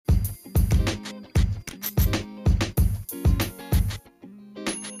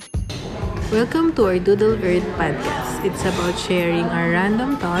Welcome to our Doodle Earth podcast. It's about sharing our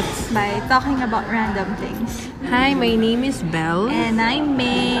random thoughts by talking about random things. Hi, my name is Belle. And I'm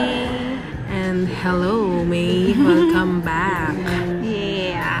May. And hello, May. Welcome back.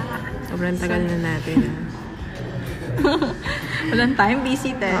 Yeah. Sobrang tagal na natin. Walang time,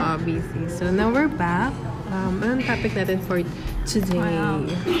 busy tayo. Oo, busy. So now we're back. Anong topic natin for today?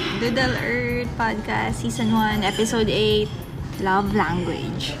 Doodle Earth podcast, season 1, episode 8. Love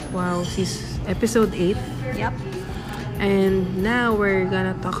language. Wow, episode 8. Yep. And now we're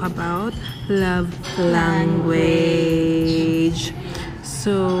gonna talk about love language.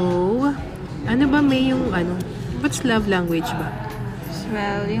 So, ano ba may yung what's love language ba?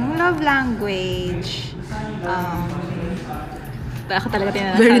 Well, yung love language, ako talaga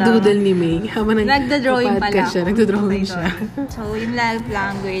tinanong. Very doodle ni May. Nagda-drawing pa lang. Nagda-drawing siya. So, yung love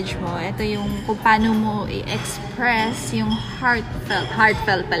language mo, ito yung kung paano mo i-express yung heartfelt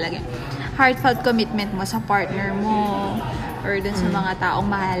commitment mo sa partner mo or dun sa mga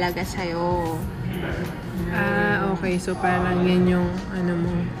taong mahalaga sa'yo. Okay. So, parang yan yung,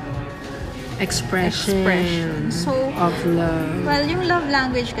 expression of love. Well, yung love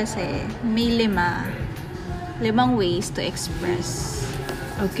language kasi, may limang ways to express.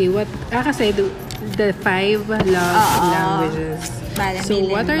 Okay, kasi the 5 love languages. So,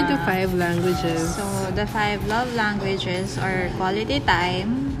 what are the 5 languages? So, the 5 love languages are quality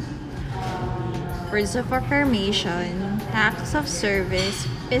time, words of affirmation, acts of service,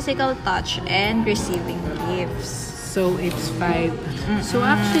 physical touch, and receiving gifts. So, it's 5. So,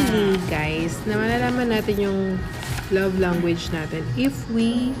 actually, guys, malalaman natin yung love language natin if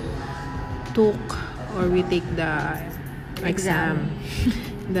we took or we take the exam.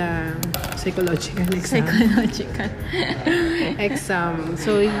 The psychological exam. Exam.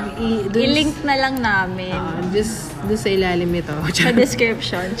 So, i-link na lang namin. Just sa ilalim ito. Sa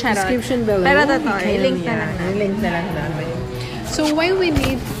description. Charot. Description below. Pero totoo, i-link na lang namin. So, why we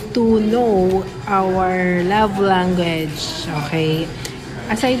need to know our love language, okay?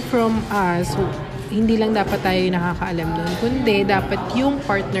 Aside from us, hindi lang dapat tayo nakakaalam nun, kundi dapat yung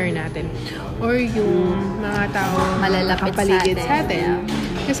partner natin or yung mga tao malalapit paligid sa atin.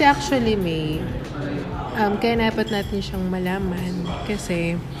 Kasi actually, May, kaya dapat natin siyang malaman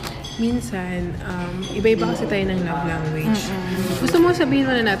kasi minsan, iba-iba kasi tayo ng love language. Gusto mo sabihin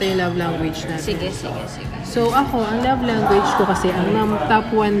mo na natin yung love language natin? Sige. So, ako, ang love language ko kasi, ang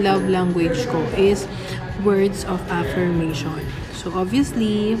top 1 love language ko is words of affirmation. So,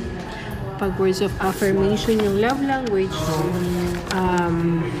 obviously, pag words of affirmation yung love language ko,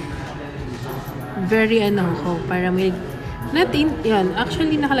 very para may yan,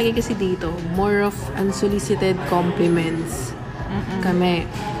 actually nakalagay kasi dito, more of unsolicited compliments kami.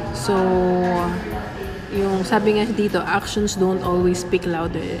 So, yung sabi nga dito, actions don't always speak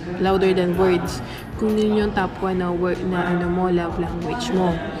louder than words. Kung yun yung top 1 na word na love language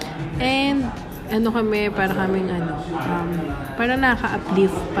mo. And kami, para kaming para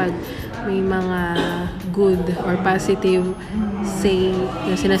nakaka-uplift pag may mga good or positive say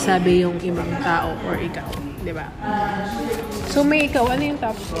na sinasabi yung ibang tao or ikaw, di ba? So, may ikaw, ano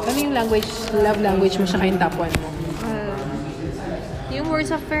yung love language mo siya yung top 1 mo? Yung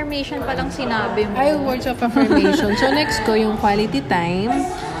words of affirmation pa lang sinabi mo. Ay, words of affirmation. So, next ko yung quality time.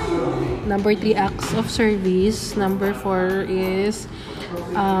 Number 3, acts of service. Number 4 is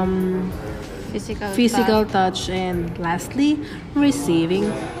physical touch. And lastly, receiving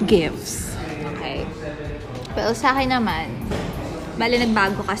gifts. Okay. Well, sa akin naman, bali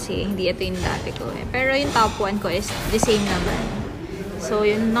nagbago kasi, hindi ito yung dati ko eh. Pero yung top 1 ko is the same naman. So,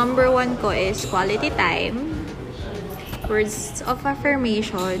 yung number 1 ko is quality time, words of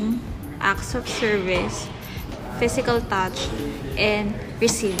affirmation, acts of service, physical touch, and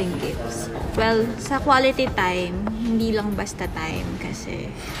receiving gifts. Well, sa quality time, hindi lang basta time kasi...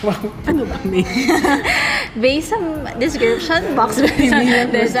 Wow, ano ba, May? Based sa description box, hindi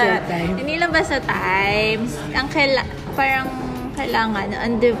lang basta time. Ang parang kailangan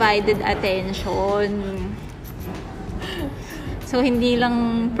undivided attention. So, hindi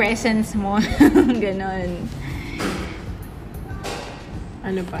lang presence mo. Ganon.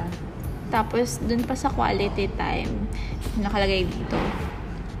 Ano pa? Tapos, dun pa sa quality time, nakalagay dito.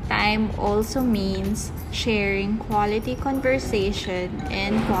 Time also means sharing quality conversation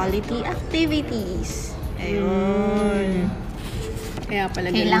and quality activities. Ayun. Kaya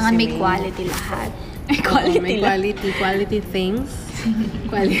pala kailangan may quality lahat. Quality things.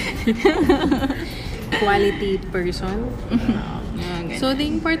 Quality person. So, the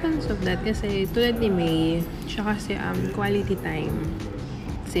importance of that kasi tulad ni May, siya kasi quality time.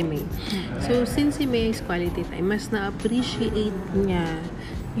 si May. So, since si May is quality time, mas na-appreciate niya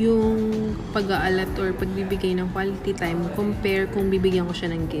yung pag-aalat or pagbibigay ng quality time compare kung bibigyan ko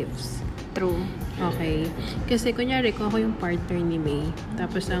siya ng gifts. True. Okay. Kasi kunyari, kung ako yung partner ni May,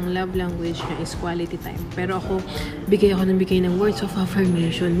 tapos ang love language niya is quality time. Pero ako, bigay ng words of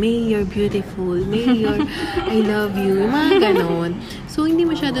affirmation. May, you're beautiful. May, I love you. Yung mga ganon. So, hindi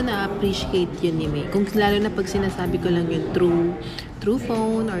masyado na-appreciate yun ni May. Kung lalo na pag sinasabi ko lang yun through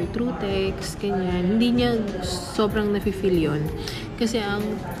phone or through text, ganyan. Hindi niya sobrang nafe-feel yun. Kasi ang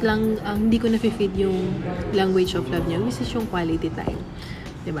hindi ko nafe-feel yung language of love niya, which is yung quality time.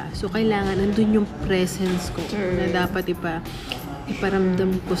 Diba? So, kailangan nandun yung presence ko na dapat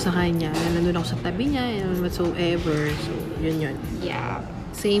iparamdam ko sa kanya na nandun ako sa tabi niya and whatsoever. So, yun. Yeah.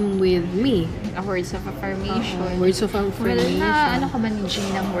 Same with me. Words of affirmation. Words of affirmation. Well, ano ka ba ni Jean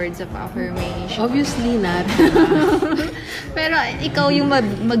ng words of affirmation? Obviously not. Pero ikaw yung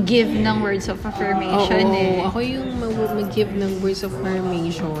mag-give ng words of affirmation Ako yung mag-give ng words of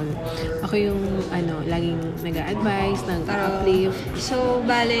affirmation. Ako yung laging nag-a-advise, nag-uplift. So,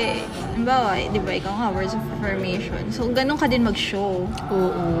 bale, bawa, di ba, ikaw nga, words of affirmation. So, ganun ka din mag-show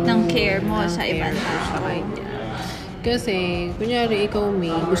ng care mo sa ibang tao. Kasi, kunyari, ikaw, May,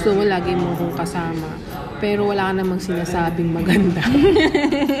 gusto mo lagi mong kong kasama. Pero wala ka namang sinasabing maganda.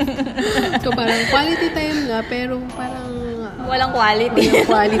 So, parang quality time nga, pero parang walang quality. Walang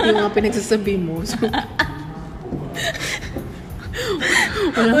quality yung mga pinagsasabi mo. So,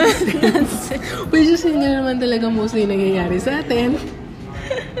 walang sense. Which is yun naman talaga mostly nangyayari sa atin.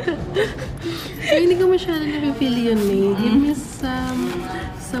 So, hindi ko masyado na-feel yun, May. Give me some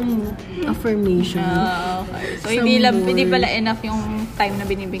affirmation. Okay. So, hindi pala enough yung time na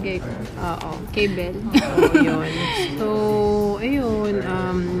binibigay ko. Oo. Kay Belle. Oo, yun. So, ayun,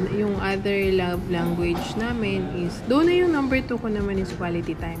 yung other love language namin is, doon na yung number 2 ko naman is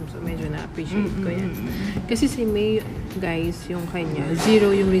quality time. So, medyo na-appreciate ko yan. Kasi si May, guys, yung kanya,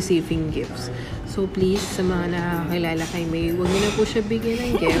 0 yung receiving gifts. So, please, sa mga nakakilala kay May, huwag niyo na po siya bigyan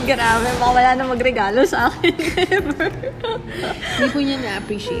ng gift. Grabe, baka wala na magregalo sa akin. Hindi po niya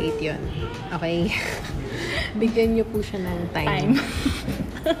na-appreciate yun. Okay? Bigyan niyo po siya ng time.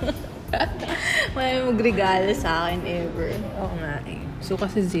 Wala magregalo sa akin ever. Oo nga eh. So,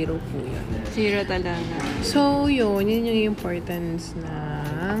 kasi 0 po yun. 0 talaga. So, yun yung importance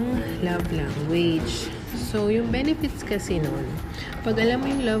ng love language. So, yung benefits kasi nun, pag alam mo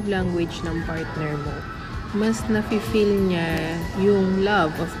yung love language ng partner mo, mas nafe-feel niya yung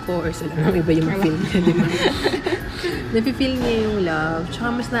love, of course. Alam mo, iba yung ma-feel niya, di ba? Nafe-feel niya yung love, tsaka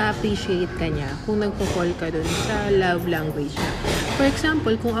mas na-appreciate ka niya kung nagpo-fall ka dun sa love language niya. For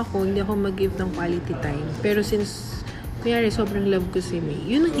example, kung ako, hindi ako mag-give ng quality time, pero since kaya sobrang love ko si May,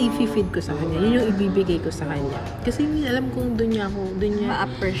 yun ang i-feed ko sa kanya, yun yung ibibigay ko sa kanya. Kasi alam kong doon niya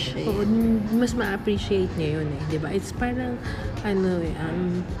ma-appreciate. Oo, mas ma-appreciate niya yun eh, di ba? It's parang,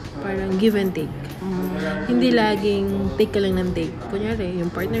 parang give and take. Hindi laging take ka lang ng take. Kunyari, yung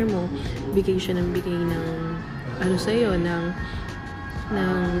partner mo, bigay siya ng sa'yo, ng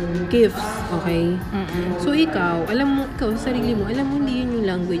gifts, okay? So, ikaw, sarili mo, alam mo, hindi yun yung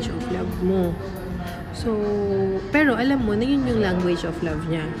language of love mo. So, pero alam mo na yun yung language of love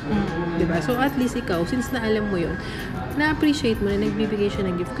niya. Diba? So, at least ikaw, since na alam mo yun, na-appreciate mo na nagbibigay siya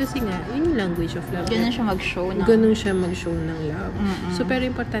ng gift kasi nga, yun yung language of love Ganun niya. siya mag-show ng Ganun siya mag-show ng love. So, pero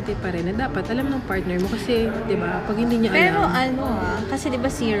importante pa rin na dapat alam ng partner mo kasi, diba, pag hindi niya pero alam. kasi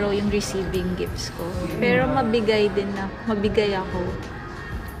diba 0 yung receiving gifts ko. Pero mabigay ako.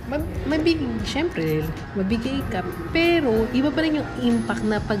 Syempre, mabigay ka. Pero, iba pa rin yung impact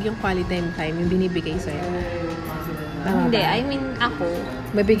na pag yung quality time yung binibigay sa'yo. Tama Hindi, ba? I mean ako.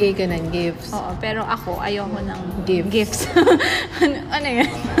 Mabigay ka ng gifts. Oo, pero ako, ayoko ng Gifts. ano yan?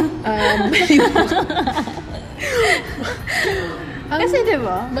 Kasi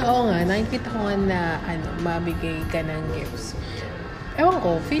diba? Oo nga, nakikita ko nga na mabigay ka ng gifts. Ewan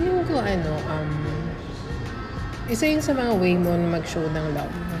ko, feeling ko isa yun sa mga way mo na mag-show ng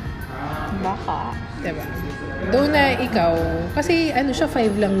love. Baka. Diba? Doon na ikaw, kasi siya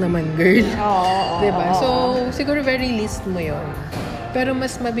 5 lang naman, girl. Oo. Diba? So, siguro very least mo yun. Pero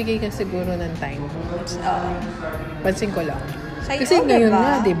mas mabigay ka siguro ng time. Pansin ko lang. Kasi ngayon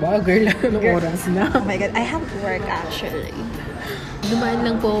nga, diba? Girl, anong oras na? Oh my God, I have work actually. Dumaan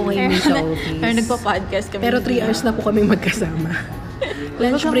lang po ako ngayon sa office. Pero nagpa-podcast kami. Pero 3 hours na po kami magkasama.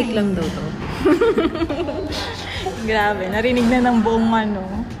 Lunch break lang daw to. Grabe, narinig na ng buong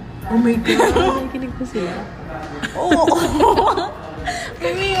Oh my God, nakikinig po sila. Oo.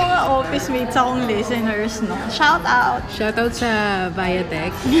 May mga office mates akong listeners, no? Shout out! Shout out sa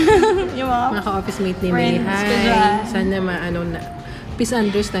Viatech. Yung mga Mga ka-office mate ni May. friends ko Hi! dyan. Sana please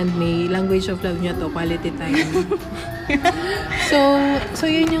understand me, language of love niya to, quality time. So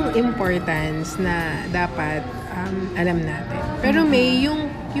yun yung importance na dapat alam natin. Pero may yung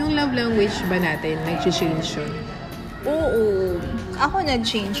love language ba natin, nag-change yun? Oo. Ako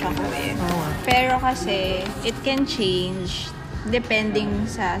nag-change ako eh. Oo. Pero kasi, it can change depending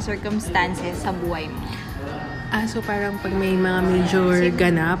sa circumstances sa buhay mo. So parang pag may mga major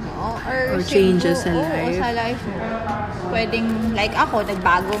ganap or changes sa life. Oo, sa life mo. Pwedeng, like ako,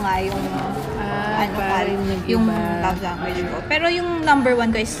 nagbago nga yung yung love language ko. Pero yung number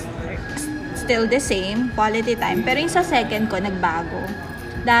 1 ko is still the same, quality time. Pero yung sa second ko, nagbago.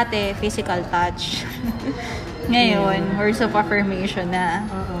 Dati, physical touch. Ngayon, words of affirmation na.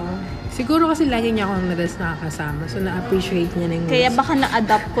 Oo. Siguro kasi lagi niya akong nadas nakakasama. So, na-appreciate niya na yung Kaya words. baka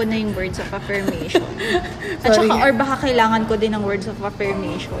na-adapt ko na yung words of affirmation. At saka, or baka kailangan ko din ng words of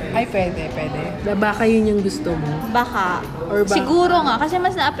affirmation. Ay, pwede. Baka yun yung gusto mo. Baka. Or baka. Siguro nga. Kasi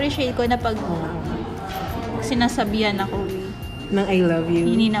mas na-appreciate ko na pag sinasabihan ako. Nang I love you.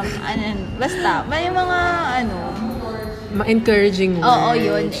 Hindi na, basta. May mga, ma-encouraging words. oo,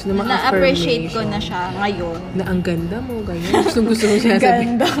 yun. Na Na-appreciate ko na siya ngayon. Na ang ganda mo, ganyan. Gusto mo siya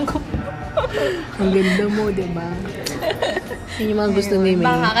sabihin. Ganda ko. Ang ganda mo, di ba? Yun yung mga gusto ni May.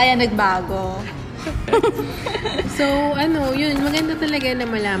 Baka kaya nagbago. So, yun, maganda talaga na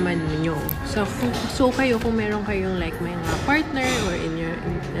malaman nyo. So kayo, kung meron kayong like may mga partner or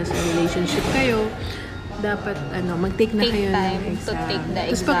nasa relationship kayo, dapat, mag-take na Take kayo time ng to exam. take the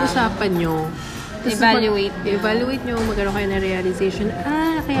Tapos exam. pag-usapan nyo. Tapos evaluate nyo, magkaroon kayo ng realization,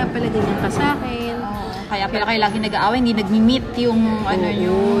 kaya pala ganyan ka sa akin. Kaya pala kayo lagi nag-aaway, hindi nag-meet yung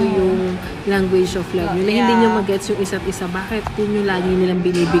yung language of love. Yun na hindi nyo mag-gets yung isa't isa. Bakit yun yung lagi nilang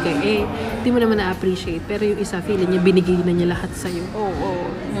binibigay? Hindi mo naman na-appreciate. Pero yung isa, feeling niya, binigay na niya lahat sa'yo.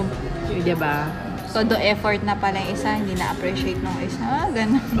 Oo. Diba? Todo effort na pala yung isa, hindi na-appreciate nung isa.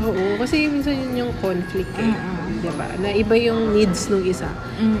 Ganun. Oo, kasi minsan yun yung conflict diba? Na iba yung needs nung isa.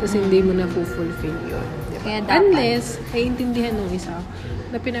 Kasi hindi mo na fulfill yun. Diba? Kaya dapat. Unless, naiintindihan nung isa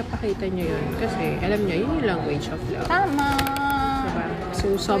na pinapakita nyo yun. Kasi alam nyo, yun yung language of love. Tama. Diba?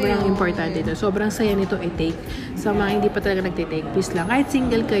 So, sobrang importante ito. Sobrang saya nito i-take. Sa mga hindi pa talaga nagtitake, please lang. Kahit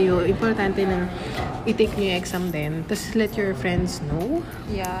single kayo, importante na i-take nyo yung exam din. Tapos let your friends know.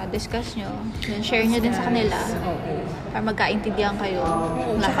 Yeah, discuss nyo. Then share nyo din sa kanila. Oo. Para magkaintindihan kayo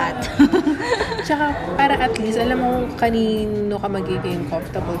lahat. Tsaka, para at least, alam mo kanino ka magiging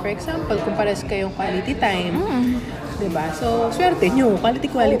comfortable. For example, kung pares kayong quality time, diba? So, swerte nyo. Quality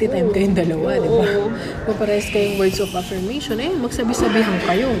time kayong dalawa, diba? Kung pares kayong words of affirmation, magsabi-sabihan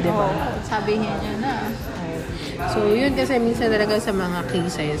kayo, diba? Sabihin nyo na. So, yun kasi minsan talaga sa mga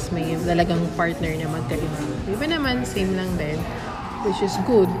cases, may talagang partner na magkaiba. Iba naman, same lang din. Which is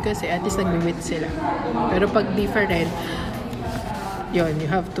good kasi at least nag-meet sila. Pero pag different, yun, you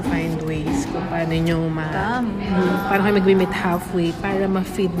have to find ways kung paano nyo paano kayo mag-meet halfway para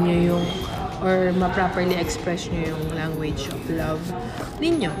ma-feed nyo yung or ma-properly express nyo yung language of love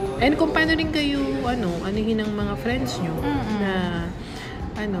ninyo. And kung paano rin kayo, anuhin ng mga friends nyo na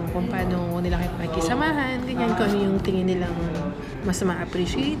kung paano nila kayo makikisamahan, ganyan, kung ano yung tingin nilang mas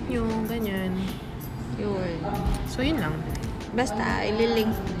ma-appreciate nyo, ganyan. Yun. So, yun lang. Basta,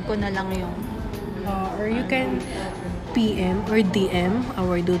 ililink ko na lang yung Or you can PM or DM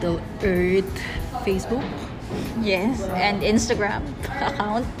our Doodle Earth Facebook. yes, and Instagram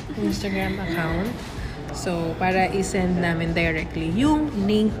account. So, para i-send namin directly yung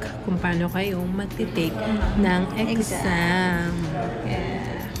link kung paano kayo magti-take ng exam. Yeah.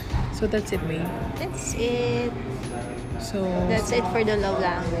 So, that's it, May. That's it. So, That's it for the love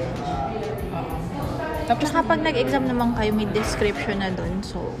language. tapos Na kapag nag-exam naman kayo, may description na dun.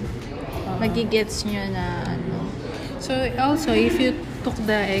 So, magigets nyo na So, also, if you took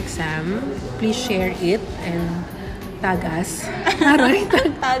the exam, please share it and tag us.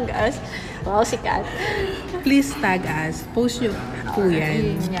 tag us. Wow, sikat. Please tag us. Post nyo po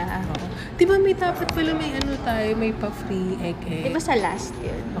yan. Yun nga. Di ba may dapat pala may pa-free egg. Di ba sa last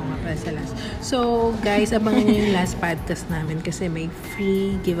yun? Oo nga pala sa last. So, guys, abangan nyo yung last podcast namin kasi may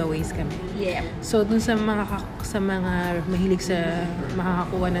free giveaways kami. Yeah. So, dun sa mga mahilig sa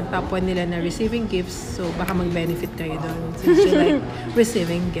makakakuha ng top 1 nila na receiving gifts, so baka mag-benefit kayo doon since you like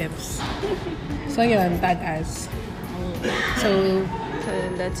receiving gifts. So, yun, tag us. So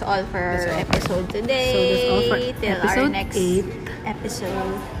that's all for our episode today. So, that's all for till episode our next 8.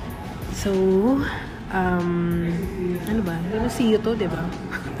 episode. So, ano ba? See you to, di ba?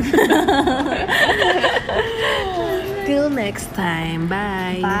 Till next time.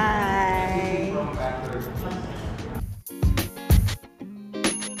 Bye. Bye.